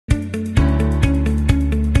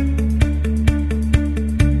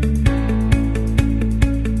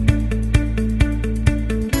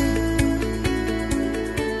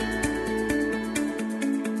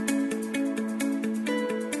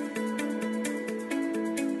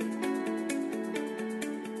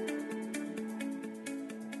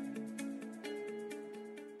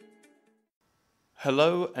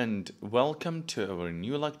Hello and welcome to our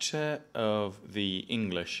new lecture of the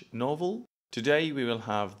English novel. Today we will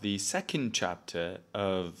have the second chapter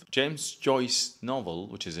of James Joyce's novel,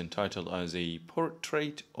 which is entitled as A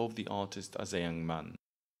Portrait of the Artist as a Young Man.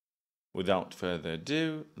 Without further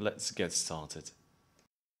ado, let's get started.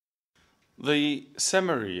 The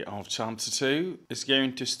summary of chapter 2 is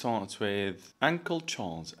going to start with Uncle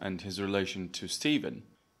Charles and his relation to Stephen,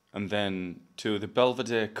 and then to the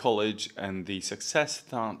Belvedere College and the success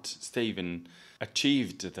that Stephen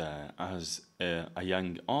achieved there as a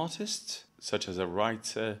young artist, such as a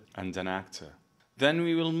writer and an actor. Then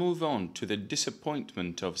we will move on to the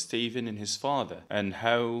disappointment of Stephen in his father and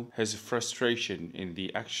how his frustration in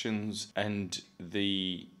the actions and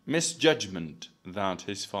the misjudgment that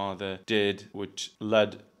his father did, which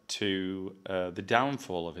led to the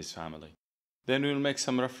downfall of his family. Then we'll make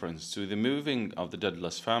some reference to the moving of the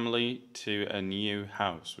Douglas family to a new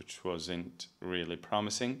house, which wasn't really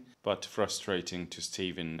promising, but frustrating to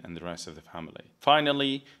Stephen and the rest of the family.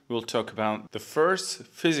 Finally, we'll talk about the first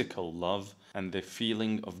physical love and the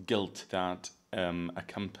feeling of guilt that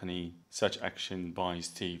accompany such action by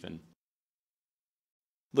Stephen.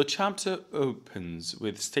 The chapter opens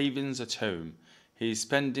with Stephen's at home. He is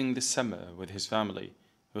spending the summer with his family,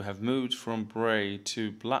 who have moved from Bray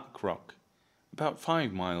to Blackrock, about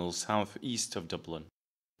 5 miles southeast of Dublin.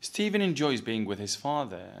 Stephen enjoys being with his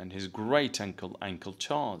father and his great-uncle, Uncle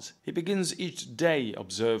Charles. He begins each day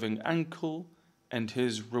observing Uncle and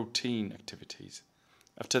his routine activities.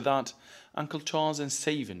 After that, Uncle Charles and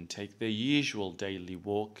Stephen take their usual daily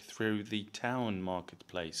walk through the town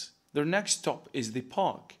marketplace. Their next stop is the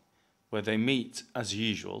park, where they meet, as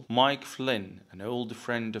usual, Mike Flynn, an old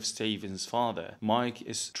friend of Stephen's father. Mike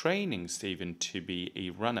is training Stephen to be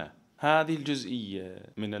a runner. هذه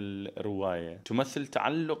الجزئية من الرواية تمثل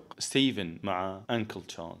تعلق ستيفن مع أنكل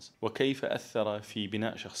تشارلز وكيف أثر في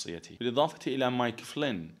بناء شخصيته، بالإضافة إلى مايك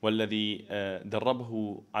فلين والذي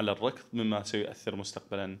دربه على الركض، مما سيؤثر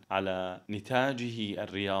مستقبلا على نتاجه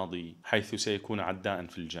الرياضي حيث سيكون عداء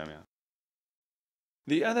في الجامعة.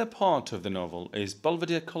 The other part of the novel is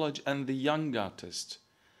Belvedere College and the young artist.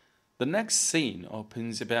 The next scene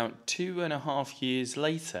opens about 2.5 years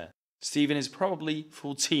later. Stephen is probably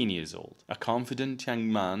 14 years old, a confident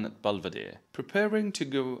young man at Belvedere, preparing to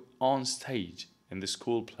go on stage in the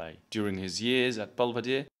school play. During his years at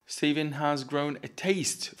Belvedere, Stephen has grown a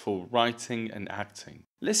taste for writing and acting.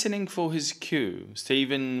 Listening for his cue,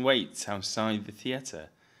 Stephen waits outside the theatre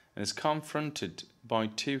and is confronted by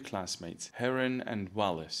 2 classmates, Heron and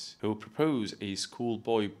Wallace, who propose a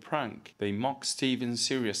schoolboy prank. They mock Stephen's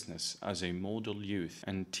seriousness as a model youth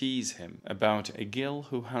and tease him about a girl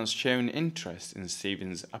who has shown interest in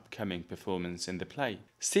Stephen's upcoming performance in the play.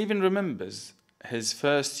 Stephen remembers his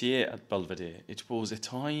first year at Belvedere. It was a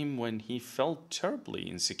time when he felt terribly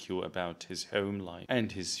insecure about his home life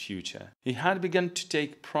and his future. He had begun to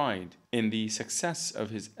take pride in the success of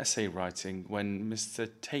his essay writing when Mr.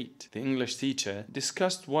 Tate, the English teacher,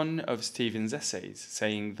 discussed one of Stephen's essays,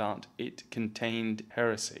 saying that it contained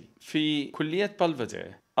heresy. في كلية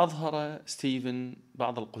بلفدير أظهر ستيفن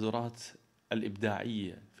بعض القدرات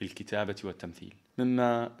الإبداعية في الكتابة والتمثيل،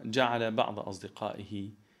 مما جعل بعض أصدقائه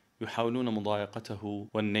يحاولون مضايقته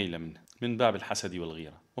والنيل منه من باب الحسد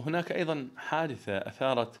والغيرة. وهناك أيضا حادثة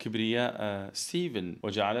أثارت كبرياء ستيفن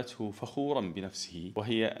وجعلته فخورا بنفسه،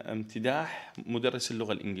 وهي امتداح مدرس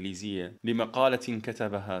اللغة الإنجليزية لمقالة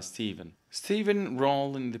كتبها ستيفن. Stephen's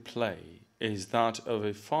role in the play is that of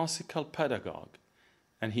a farcical pedagogue,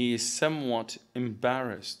 and he is somewhat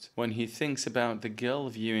embarrassed when he thinks about the girl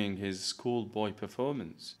viewing his schoolboy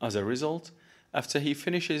performance. As a result, after he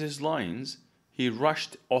finishes his lines, he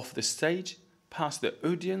rushed off the stage, past the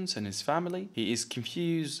audience and his family. He is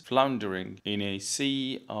confused, floundering in a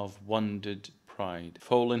sea of wounded pride,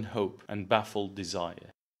 fallen hope, and baffled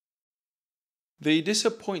desire. The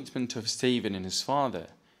disappointment of Stephen in his father,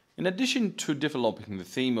 in addition to developing the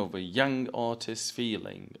theme of a young artist's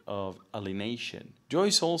feeling of alienation,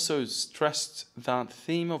 Joyce also stressed that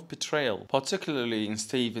theme of betrayal, particularly in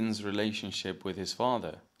Stephen's relationship with his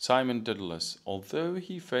father. Simon Douglas, although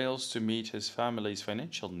he fails to meet his family's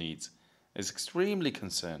financial needs, is extremely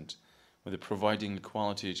concerned with providing a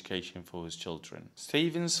quality education for his children.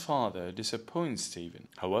 Stephen's father disappoints Stephen,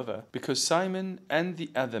 however, because Simon and the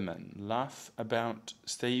other men laugh about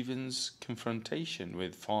Stephen's confrontation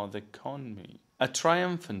with Father Conmee. A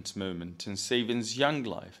triumphant moment in Stephen's young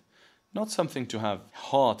life, not something to have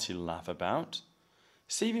hearty laugh about.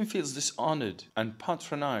 Stephen feels dishonored and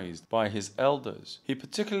patronized by his elders. He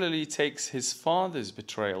particularly takes his father's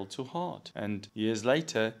betrayal to heart, and years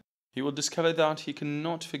later, He will discover that he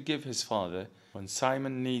cannot forgive his father when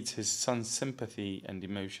Simon needs his son's sympathy and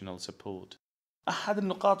emotional support. أحد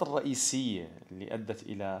النقاط الرئيسية اللي أدت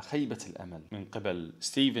إلى خيبة الأمل من قبل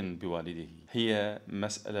ستيفن بوالده هي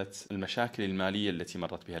مسألة المشاكل المالية التي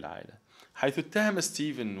مرت بها العائلة، حيث اتهم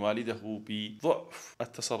ستيفن والده بضعف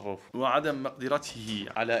التصرف وعدم مقدرته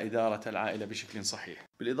على إدارة العائلة بشكل صحيح،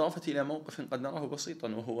 بالإضافة إلى موقف قد نراه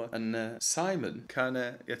بسيطا، وهو أن سايمون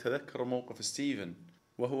كان يتذكر موقف ستيفن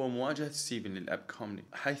وهو مواجهة ستيفن للأب كومني،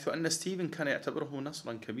 حيث أن ستيفن كان يعتبره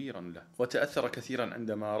نصرا كبيرا له، وتأثر كثيرا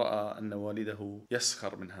عندما رأى أن والده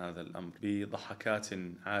يسخر من هذا الأمر بضحكات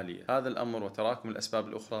عالية. هذا الأمر وتراكم الأسباب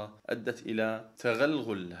الأخرى أدت إلى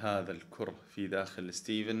تغلغل هذا الكره في داخل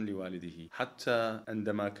ستيفن لوالده، حتى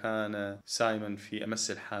عندما كان سايمون في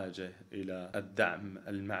أمس الحاجة إلى الدعم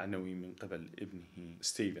المعنوي من قبل ابنه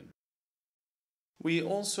ستيفن. We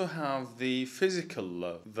also have the physical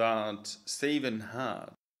love that Stephen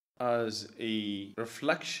had as a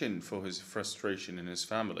reflection for his frustration in his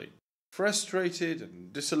family. Frustrated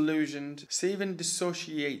and disillusioned, Stephen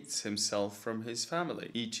dissociates himself from his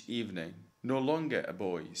family each evening. No longer a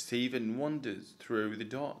boy, Stephen wanders through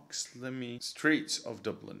the dark, slimy streets of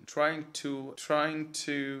Dublin, trying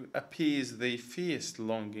to appease the fierce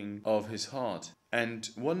longing of his heart. And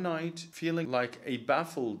one night, feeling like a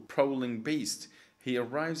baffled, prowling beast, he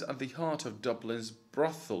arrives at the heart of Dublin's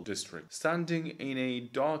brothel district. Standing in a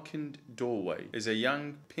darkened doorway is a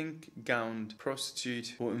young pink-gowned prostitute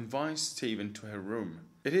who invites Stephen to her room.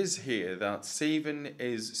 It is here that Stephen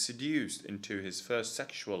is seduced into his first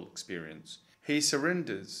sexual experience. He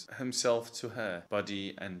surrenders himself to her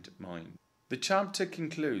body and mind. The chapter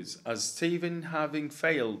concludes as Stephen, having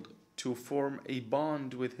failed to form a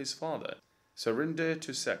bond with his father, surrender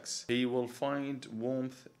to sex. He will find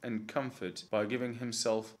warmth and comfort by giving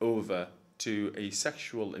himself over to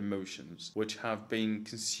sexual emotions which have been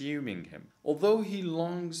consuming him. Although he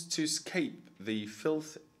longs to escape the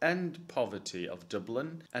filth and poverty of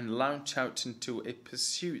Dublin and launch out into a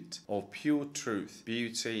pursuit of pure truth,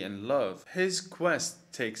 beauty and love, his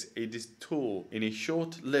quest takes a detour in a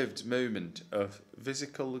short-lived moment of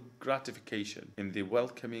physical gratification in the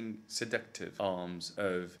welcoming, seductive arms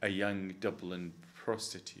of a young Dublin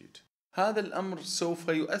prostitute. هذا الأمر سوف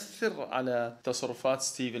يؤثر على تصرفات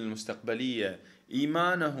ستيفن المستقبلية،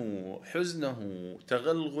 إيمانه، حزنه،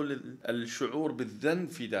 تغلغل الشعور بالذنب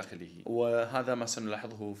في داخله، وهذا ما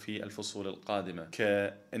سنلاحظه في الفصول القادمة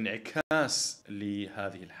كانعكاس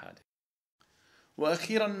لهذه الحالة.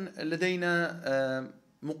 وأخيرا لدينا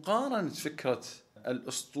مقارنة فكرة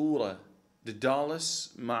الأسطورة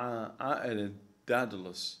ديدالس مع عائلة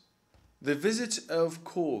دادالس. The visit of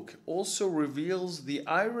Cork also reveals the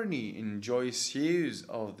irony in Joyce's use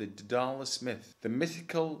of the Daedalus myth. The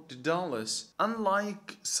mythical Daedalus,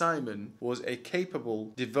 unlike Simon, was a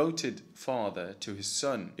capable, devoted father to his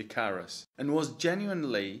son Icarus and was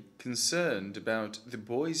genuinely concerned about the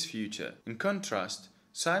boy's future. In contrast,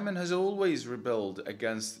 Simon has always rebelled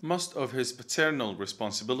against most of his paternal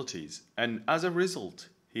responsibilities, and as a result,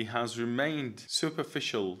 he has remained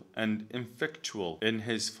superficial and ineffectual in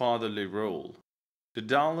his fatherly role.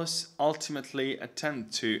 Daedalus ultimately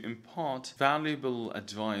attempts to impart valuable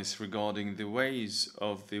advice regarding the ways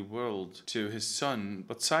of the world to his son,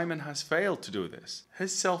 but Simon has failed to do this.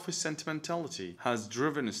 His selfish sentimentality has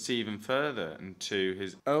driven Stephen further into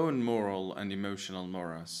his own moral and emotional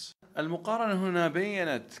morass. المقارنة هنا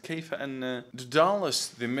بيّنت كيف أن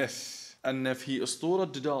ديدالس the myth، أن في أسطورة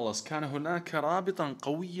ديدالس كان هناك رابطا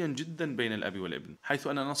قويا جدا بين الأب والابن، حيث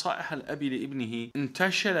أن نصائح الأب لابنه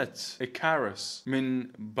انتشلت إيكاروس من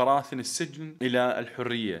براثن السجن إلى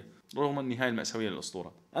الحرية رغم النهاية المأساوية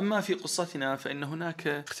للأسطورة. أما في قصتنا فإن هناك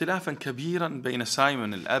اختلافا كبيرا بين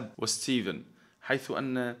سايمون الأب وستيفن، حيث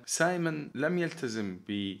أن سايمون لم يلتزم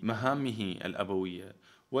بمهامه الأبوية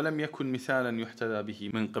ولم يكن مثالا يحتذى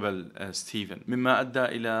به من قبل ستيفن، مما أدى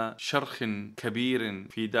إلى شرخ كبير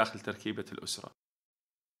في داخل تركيبة الأسرة.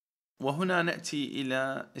 وهنا نأتي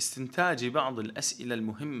إلى استنتاج بعض الأسئلة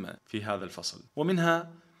المهمة في هذا الفصل،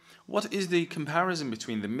 ومنها: What is the comparison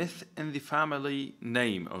between the myth and the family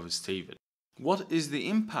name of Stephen? What is the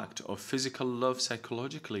impact of physical love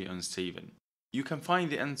psychologically on Stephen? You can find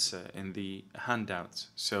the answer in the handout,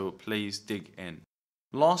 so please dig in.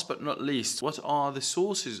 Last but not least, what are the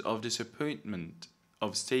sources of disappointment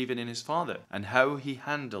of Stephen in his father and how he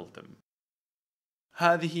handled them?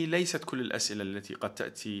 هذه ليست كل الأسئلة التي قد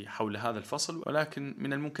تأتي حول هذا الفصل، ولكن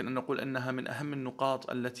من الممكن أن نقول أنها من أهم النقاط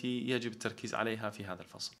التي يجب التركيز عليها في هذا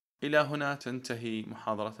الفصل. إلى هنا تنتهي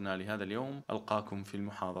محاضرتنا لهذا اليوم. ألقاكم في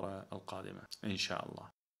المحاضرة القادمة إن شاء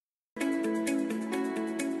الله.